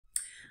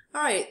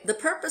Alright, the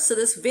purpose of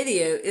this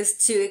video is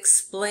to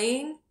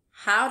explain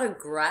how to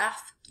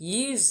graph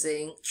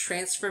using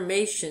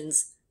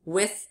transformations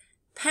with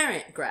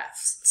parent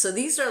graphs. So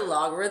these are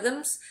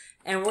logarithms,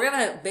 and we're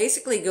going to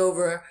basically go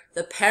over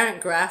the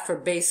parent graph for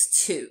base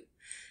 2.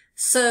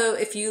 So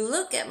if you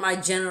look at my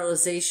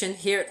generalization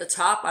here at the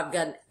top, I've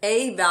got an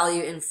A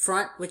value in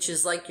front, which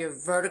is like your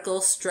vertical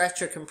stretch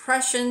or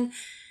compression.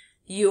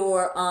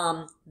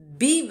 Your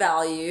B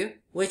value,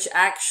 which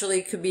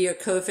actually could be your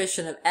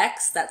coefficient of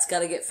X, that's got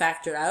to get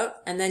factored out.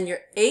 And then your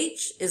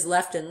H is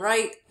left and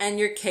right, and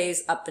your K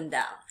is up and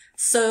down.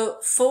 So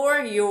for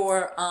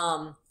your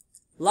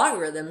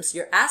logarithms,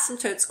 your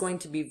asymptote's going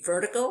to be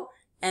vertical,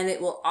 and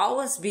it will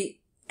always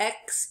be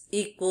X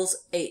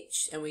equals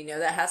H. And we know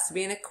that has to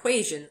be an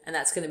equation, and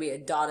that's going to be a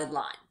dotted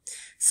line.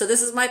 So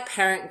this is my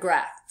parent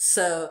graph.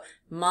 So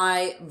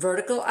my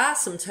vertical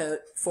asymptote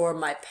for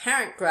my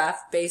parent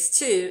graph, base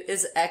 2,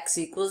 is X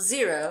equals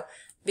 0,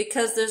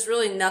 because there's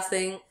really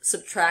nothing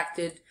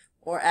subtracted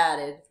or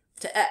added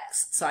to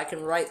X. So I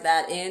can write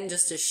that in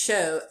just to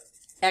show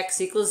X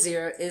equals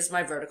 0 is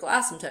my vertical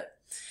asymptote.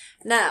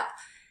 Now,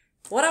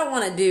 what I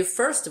want to do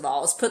first of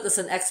all is put this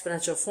in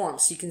exponential form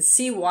so you can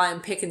see why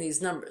I'm picking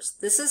these numbers.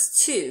 This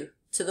is 2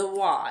 to the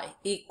y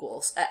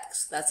equals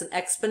x. That's an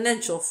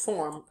exponential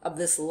form of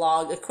this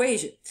log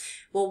equation.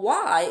 Well,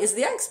 y is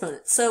the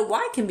exponent, so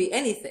y can be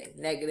anything.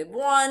 Negative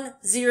 1,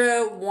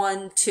 0,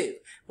 1, 2.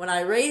 When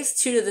I raise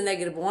 2 to the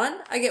negative 1,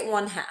 I get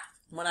 1/2.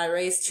 When I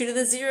raise 2 to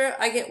the 0,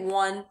 I get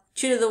 1.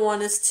 2 to the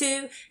 1 is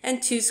 2,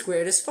 and 2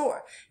 squared is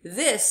 4.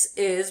 This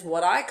is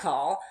what I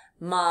call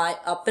my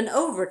up and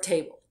over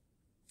table.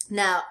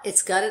 Now,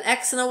 it's got an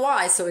x and a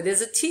y, so it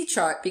is a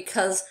t-chart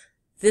because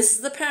this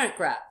is the parent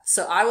graph.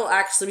 So I will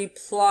actually be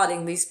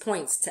plotting these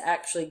points to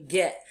actually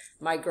get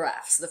my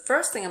graph. So the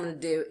first thing I'm going to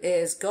do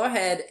is go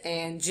ahead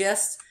and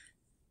just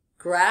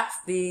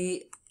graph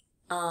the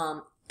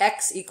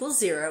x equals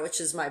 0,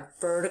 which is my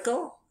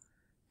vertical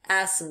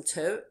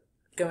asymptote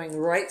going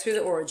right through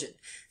the origin.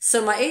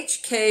 So my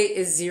HK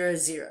is 0,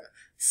 0.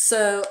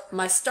 So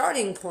my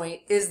starting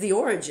point is the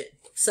origin.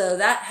 So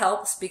that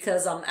helps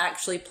because I'm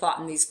actually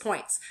plotting these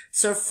points.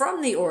 So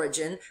from the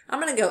origin,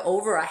 I'm going to go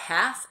over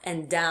 1/2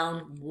 and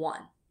down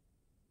 1.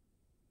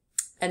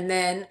 And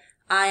then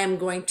I am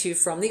going to,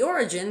 from the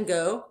origin,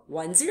 go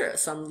 1, 0.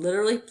 So I'm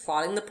literally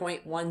plotting the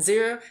point 1,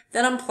 0.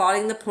 Then I'm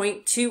plotting the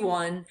point 2,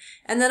 1.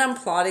 And then I'm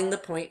plotting the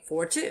point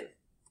 4, 2.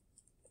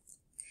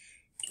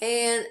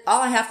 And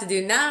all I have to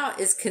do now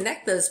is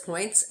connect those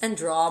points and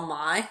draw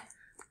my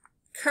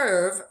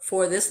curve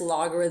for this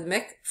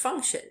logarithmic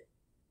function.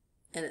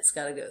 And it's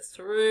got to go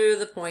through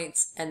the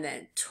points and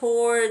then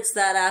towards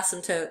that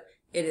asymptote.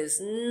 It is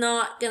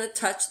not going to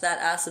touch that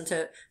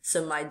asymptote,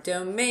 so my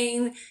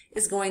domain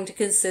is going to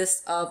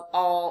consist of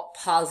all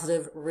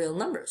positive real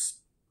numbers.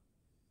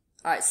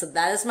 All right, so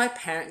that is my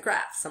parent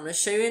graph. So I'm going to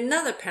show you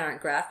another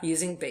parent graph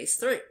using base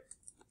 3.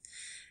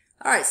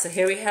 All right, so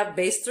here we have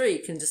base 3.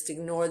 You can just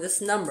ignore this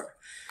number.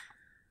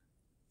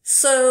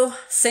 So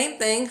same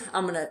thing,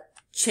 I'm going to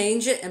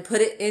change it and put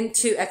it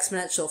into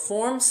exponential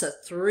form. So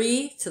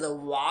 3 to the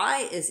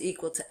y is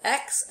equal to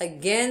x.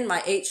 Again,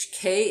 my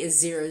HK is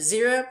 0,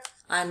 0.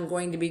 I'm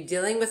going to be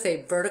dealing with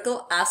a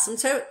vertical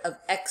asymptote of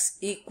x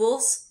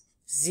equals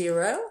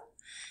 0.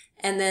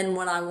 And then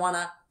when I want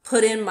to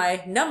put in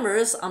my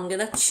numbers, I'm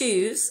going to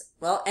choose,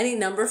 well, any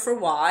number for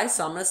y.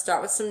 So I'm going to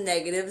start with some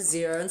negatives,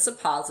 0, and some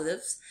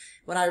positives.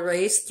 When I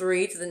raise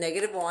 3 to the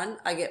negative 1,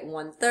 I get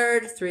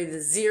 1/3, 3 to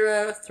the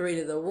 0, 3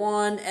 to the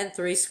 1, and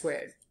 3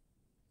 squared.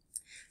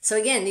 So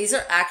again, these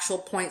are actual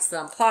points that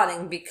I'm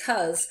plotting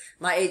because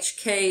my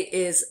HK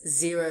is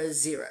 0,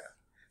 0.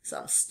 So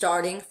I'm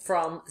starting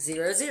from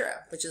 0,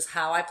 0, which is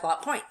how I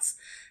plot points.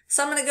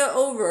 So I'm going to go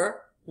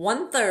over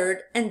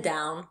 1/3 and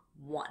down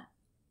 1.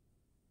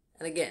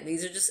 And again,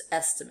 these are just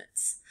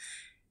estimates.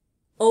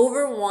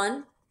 Over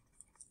 1,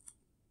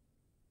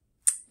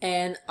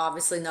 and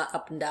obviously not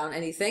up and down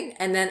anything.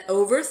 And then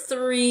over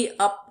 3,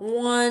 up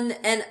 1,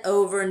 and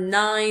over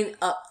 9,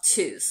 up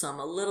 2. So I'm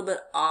a little bit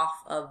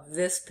off of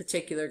this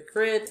particular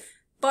grid,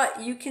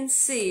 but you can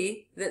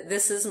see that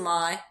this is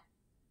my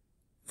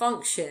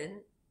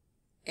function,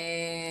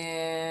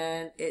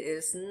 and it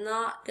is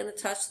not going to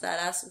touch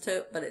that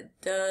asymptote, but it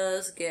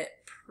does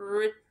get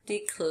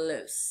pretty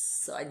close.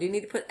 So I do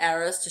need to put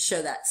arrows to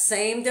show that.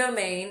 Same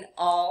domain,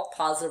 all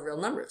positive real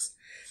numbers.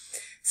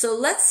 So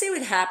let's see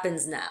what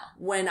happens now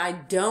when I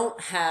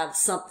don't have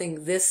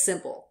something this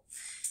simple.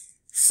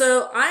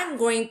 So I'm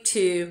going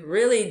to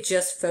really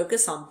just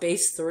focus on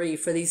base 3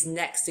 for these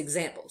next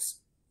examples.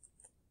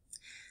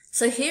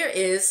 So here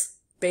is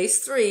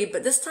base 3,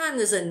 but this time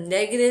there's a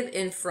negative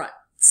in front.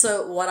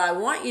 So what I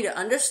want you to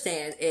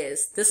understand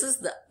is this is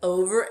the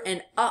over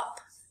and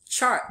up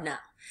chart now.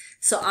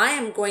 So I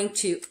am going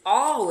to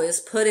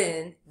always put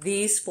in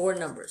these 4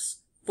 numbers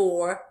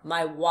for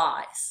my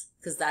y's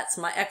because that's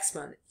my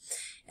exponent.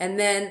 And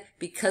then,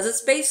 because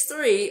it's base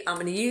 3, I'm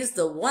going to use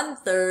the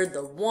 1/3,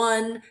 the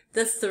 1,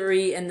 the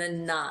 3, and the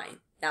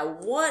 9. Now,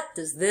 what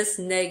does this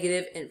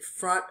negative in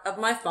front of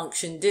my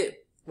function do?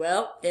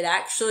 Well, it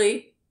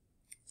actually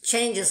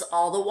changes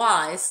all the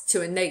y's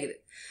to a negative.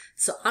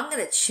 So I'm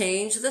going to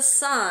change the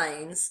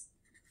signs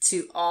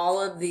to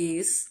all of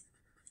these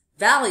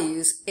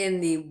values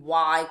in the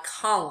y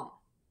column.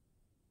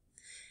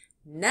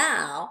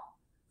 Now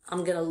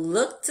I'm going to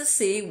look to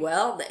see,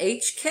 well, the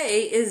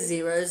HK is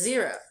 0,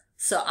 0.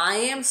 So I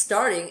am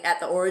starting at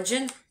the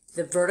origin.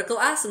 The vertical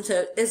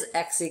asymptote is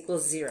x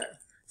equals 0.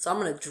 So I'm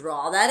going to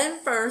draw that in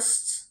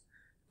first.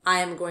 I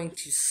am going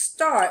to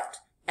start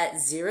at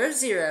 0,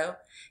 0,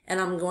 and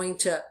I'm going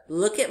to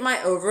look at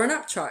my over and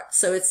up chart.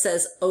 So it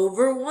says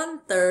over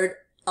 1/3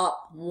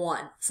 up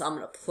 1. So I'm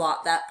going to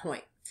plot that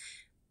point.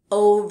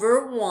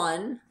 Over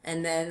 1,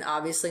 and then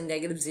obviously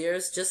negative 0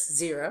 is just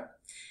 0.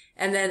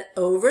 And then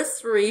over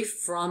 3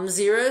 from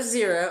 0,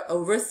 0,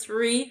 over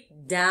 3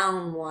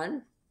 down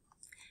 1.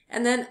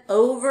 And then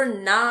over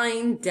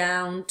 9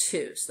 down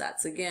 2. So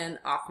that's again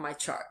off my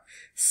chart.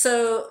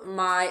 So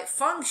my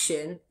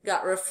function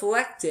got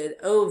reflected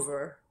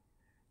over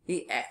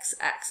the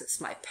x-axis,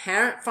 my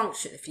parent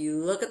function. If you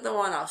look at the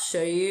one I'll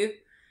show you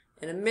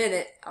in a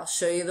minute, I'll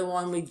show you the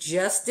one we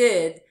just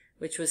did,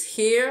 which was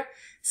here.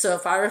 So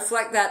if I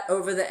reflect that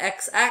over the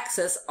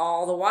x-axis,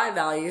 all the y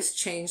values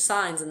change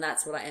signs, and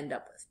that's what I end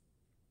up with.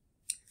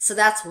 So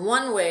that's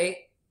one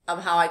way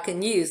of how I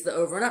can use the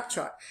over and up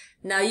chart.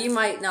 Now you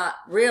might not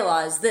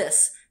realize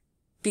this.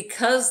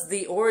 Because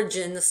the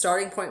origin, the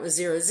starting point was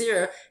 0,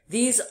 0,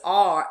 these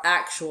are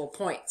actual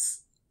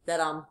points that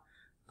I'm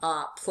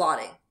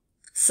plotting.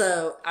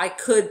 So I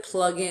could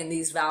plug in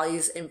these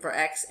values in for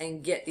x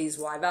and get these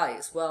y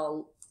values.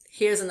 Well,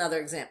 here's another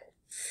example.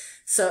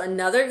 So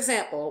another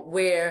example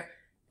where,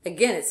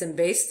 again, it's in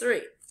base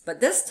 3, but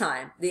this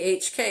time the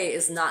HK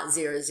is not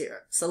 0, 0.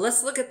 So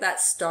let's look at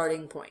that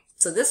starting point.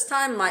 So this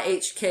time my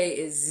HK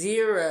is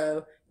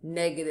 0,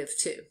 negative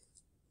 2.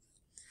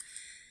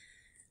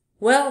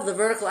 Well, the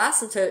vertical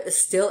asymptote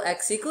is still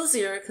x equals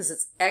 0 because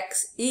it's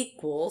x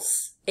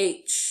equals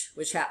h,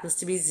 which happens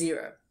to be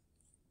 0.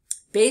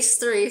 Base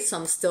 3, so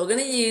I'm still going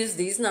to use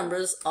these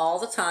numbers all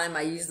the time.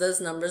 I use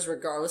those numbers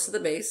regardless of the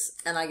base,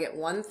 and I get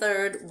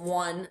 1/3,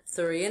 1,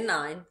 3, and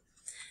 9.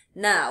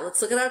 Now, let's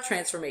look at our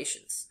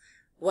transformations.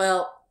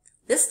 Well,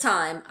 this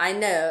time I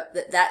know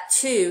that that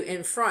 2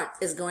 in front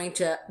is going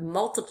to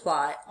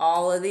multiply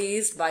all of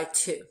these by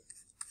 2.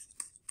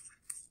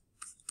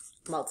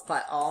 Multiply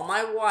all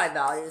my y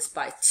values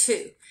by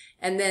 2.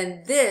 And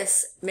then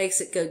this makes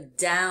it go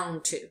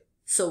down 2.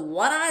 So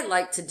what I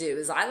like to do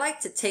is I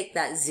like to take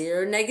that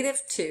 0,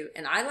 negative 2,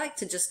 and I like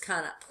to just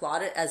kind of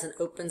plot it as an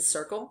open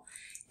circle.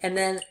 And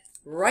then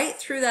right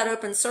through that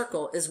open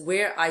circle is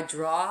where I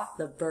draw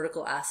the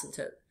vertical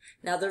asymptote.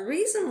 Now the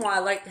reason why I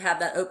like to have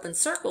that open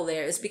circle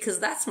there is because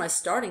that's my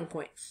starting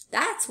point.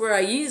 That's where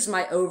I use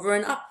my over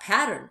and up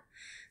pattern.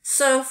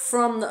 So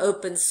from the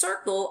open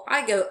circle,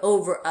 I go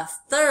over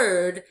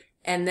 1/3,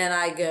 and then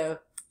I go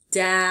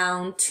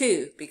down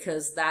 2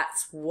 because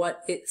that's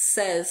what it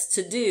says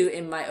to do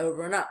in my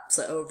over and up.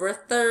 So over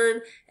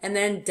 1/3 and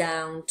then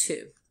down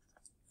 2.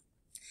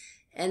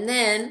 And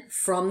then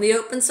from the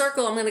open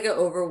circle, I'm going to go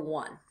over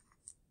 1.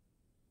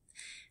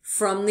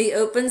 From the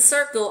open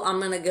circle, I'm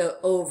going to go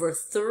over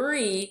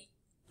 3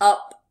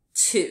 up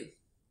 2.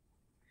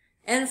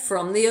 And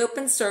from the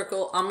open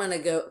circle, I'm going to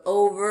go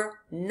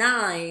over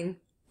 9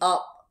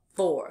 up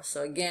 4.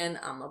 So again,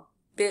 I'm a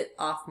bit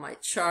off my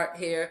chart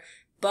here,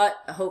 but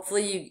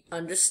hopefully you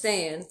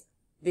understand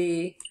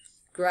the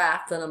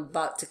graph that I'm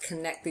about to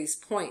connect these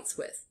points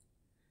with.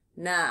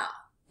 Now,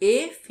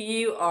 if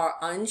you are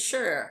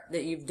unsure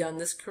that you've done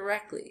this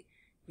correctly,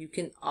 you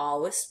can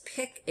always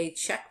pick a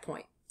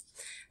checkpoint.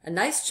 A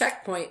nice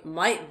checkpoint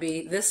might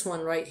be this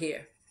one right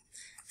here.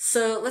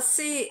 So let's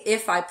see,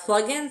 if I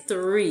plug in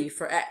 3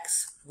 for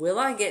x, will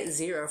I get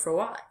 0 for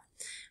y?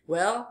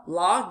 Well,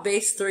 log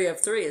base 3 of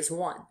 3 is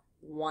 1.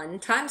 1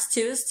 times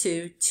 2 is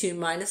 2. 2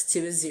 minus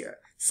 2 is 0.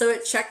 So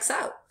it checks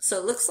out. So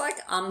it looks like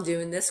I'm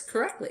doing this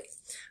correctly.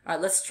 All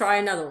right, let's try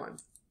another one.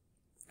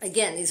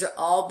 Again, these are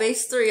all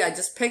base 3. I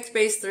just picked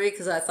base 3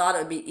 because I thought it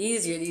would be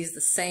easier to use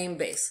the same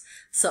base.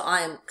 So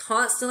I am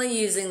constantly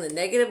using the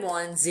negative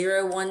 1,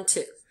 0, 1,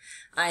 2.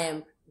 I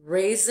am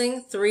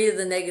raising 3 to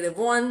the negative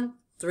 1,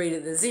 3 to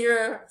the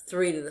 0,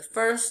 3 to the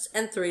first,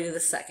 and 3 to the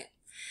second.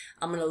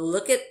 I'm going to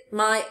look at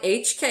my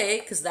HK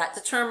because that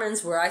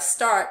determines where I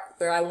start,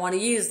 where I want to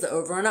use the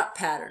over and up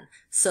pattern.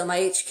 So my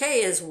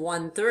HK is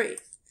 1, 3.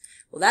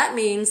 Well, that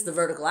means the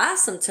vertical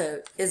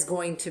asymptote is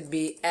going to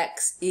be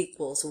x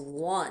equals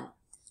 1.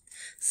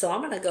 So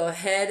I'm going to go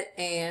ahead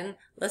and,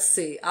 let's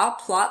see, I'll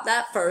plot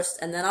that first,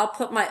 and then I'll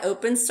put my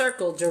open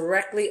circle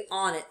directly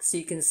on it so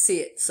you can see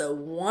it. So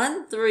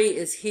 1, 3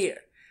 is here.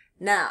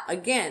 Now,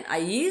 again, I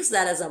use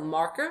that as a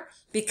marker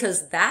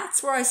because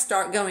that's where I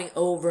start going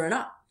over and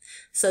up.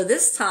 So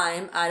this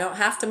time, I don't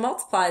have to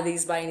multiply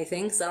these by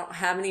anything because I don't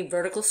have any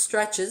vertical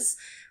stretches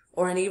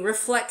or any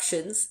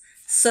reflections.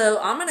 So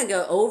I'm going to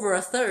go over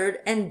 1/3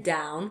 and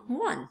down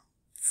 1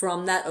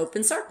 from that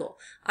open circle.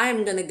 I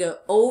am going to go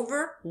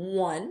over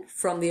 1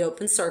 from the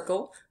open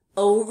circle,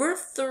 over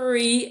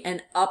 3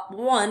 and up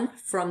 1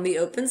 from the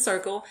open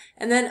circle,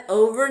 and then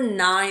over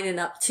 9 and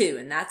up 2.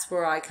 And that's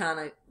where I kind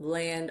of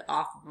land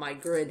off of my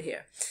grid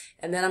here.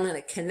 And then I'm going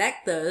to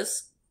connect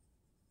those,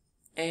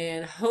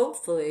 and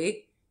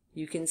hopefully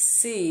you can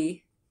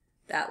see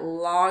that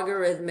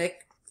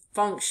logarithmic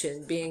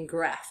function being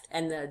graphed.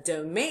 And the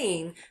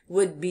domain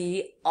would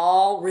be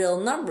all real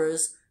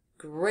numbers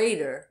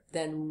greater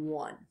than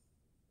 1.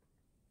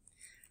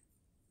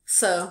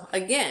 So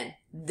again,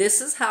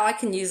 this is how I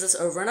can use this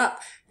over and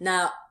up.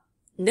 Now,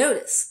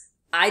 notice,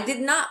 I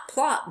did not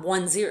plot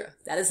 1, 0.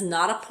 That is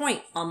not a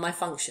point on my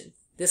function.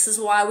 This is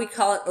why we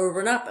call it over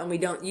and up and we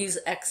don't use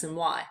X and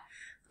Y.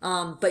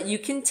 But you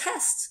can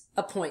test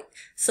a point.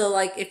 So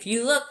like if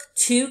you look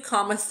 2,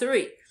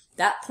 3,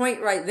 that point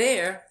right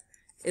there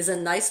is a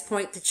nice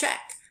point to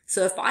check.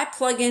 So if I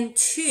plug in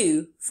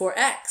 2 for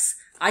X,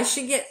 I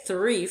should get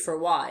 3 for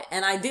Y,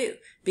 and I do,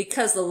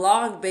 because the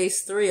log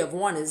base 3 of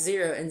 1 is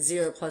 0, and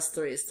 0 plus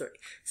 3 is 3.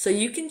 So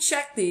you can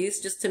check these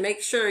just to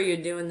make sure you're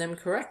doing them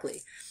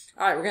correctly.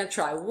 All right, we're going to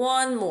try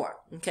one more.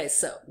 Okay,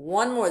 so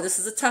one more. This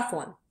is a tough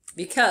one,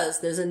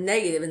 because there's a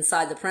negative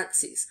inside the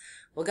parentheses.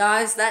 Well,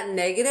 guys, that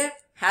negative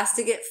has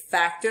to get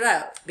factored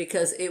out,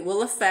 because it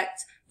will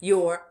affect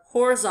your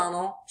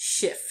horizontal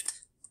shift.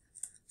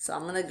 So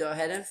I'm going to go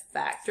ahead and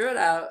factor it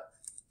out.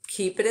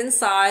 Keep it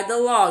inside the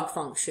log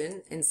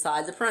function,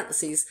 inside the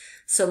parentheses.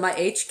 So my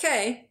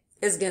HK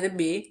is going to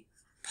be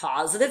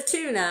positive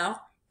 2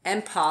 now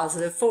and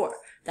positive 4.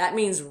 That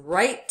means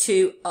right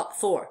 2 up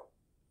 4.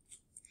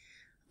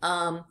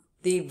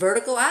 The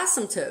vertical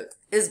asymptote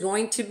is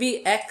going to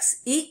be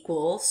X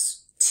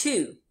equals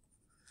 2.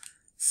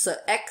 So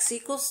X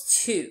equals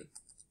 2.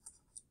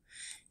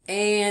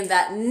 And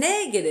that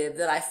negative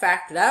that I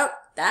factored out,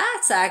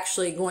 that's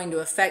actually going to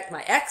affect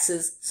my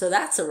X's, so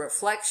that's a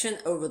reflection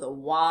over the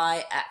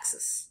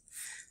Y-axis.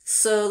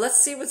 So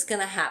let's see what's going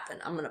to happen.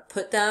 I'm going to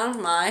put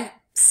down my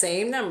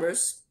same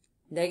numbers,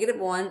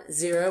 -1,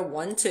 0,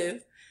 1, 2,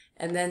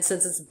 and then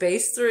since it's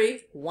base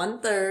 3,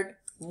 1/3,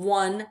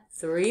 1,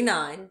 3,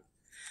 9.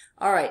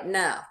 All right,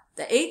 now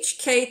the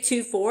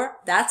HK24,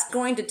 that's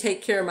going to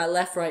take care of my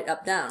left, right,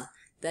 up, down.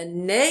 The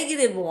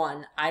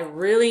 -1, I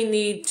really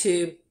need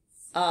to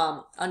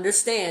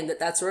understand that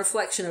that's a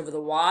reflection over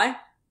the Y,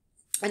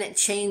 and it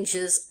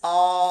changes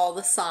all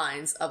the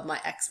signs of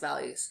my X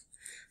values.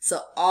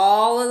 So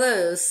all of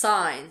those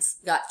signs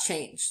got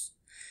changed.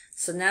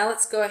 So now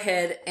let's go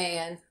ahead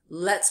and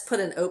let's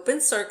put an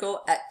open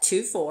circle at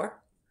 2,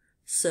 4.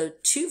 So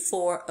 2,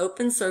 4,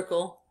 open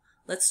circle.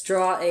 Let's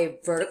draw a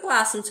vertical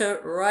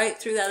asymptote right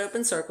through that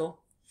open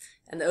circle.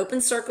 And the open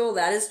circle,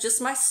 that is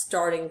just my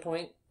starting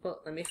point.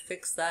 Well, let me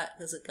fix that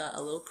because it got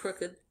a little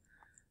crooked.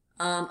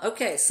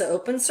 Okay, so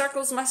open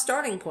circle is my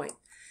starting point.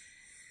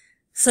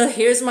 So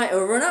here's my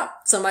over and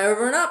up. So my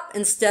over and up,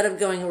 instead of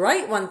going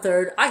right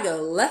 1/3, I go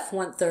left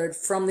 1/3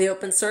 from the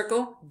open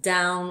circle,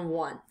 down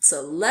 1.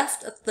 So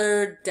left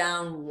 1/3,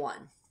 down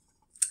 1.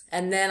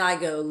 And then I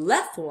go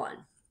left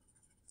 1.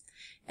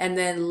 And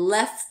then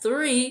left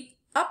 3,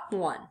 up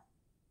 1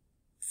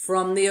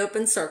 from the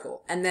open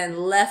circle. And then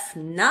left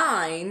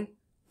 9,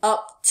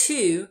 up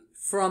 2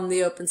 from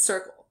the open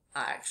circle.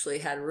 I actually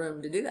had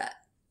room to do that.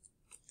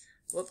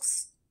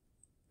 Whoops.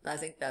 I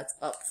think that's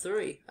up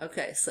 3.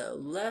 Okay, so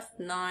left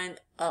 9,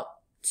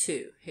 up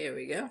 2. Here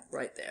we go,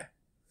 right there.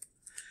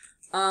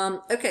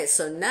 Okay,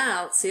 so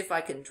now let's see if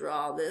I can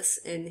draw this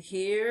in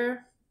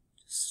here.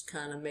 Just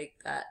kind of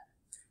make that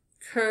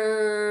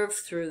curve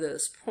through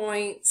those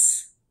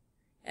points.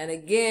 And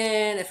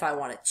again, if I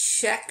want to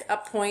check a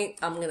point,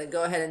 I'm going to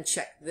go ahead and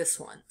check this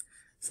one.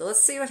 So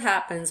let's see what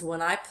happens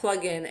when I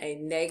plug in a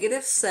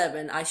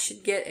 -7. I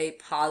should get a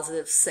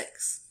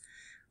 +6.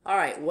 All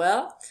right,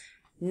 well,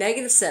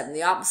 -7,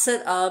 the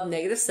opposite of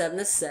 -7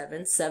 is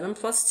 7. 7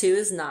 plus 2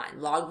 is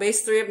 9. Log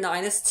base 3 of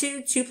 9 is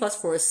 2. 2 plus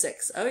 4 is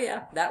 6. Oh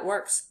yeah, that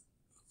works.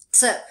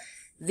 So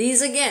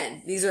these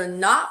again, these are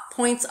not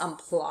points I'm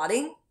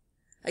plotting.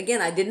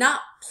 Again, I did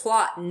not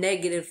plot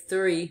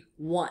 -3,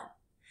 1.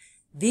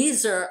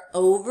 These are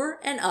over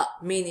and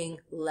up, meaning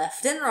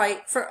left and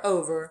right for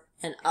over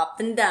and up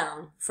and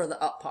down for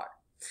the up part.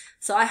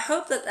 So I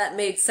hope that that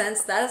made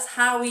sense. That is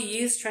how we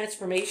use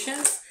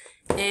transformations.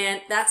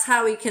 And that's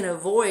how we can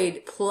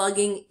avoid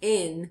plugging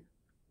in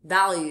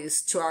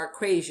values to our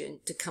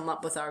equation to come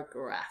up with our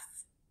graph.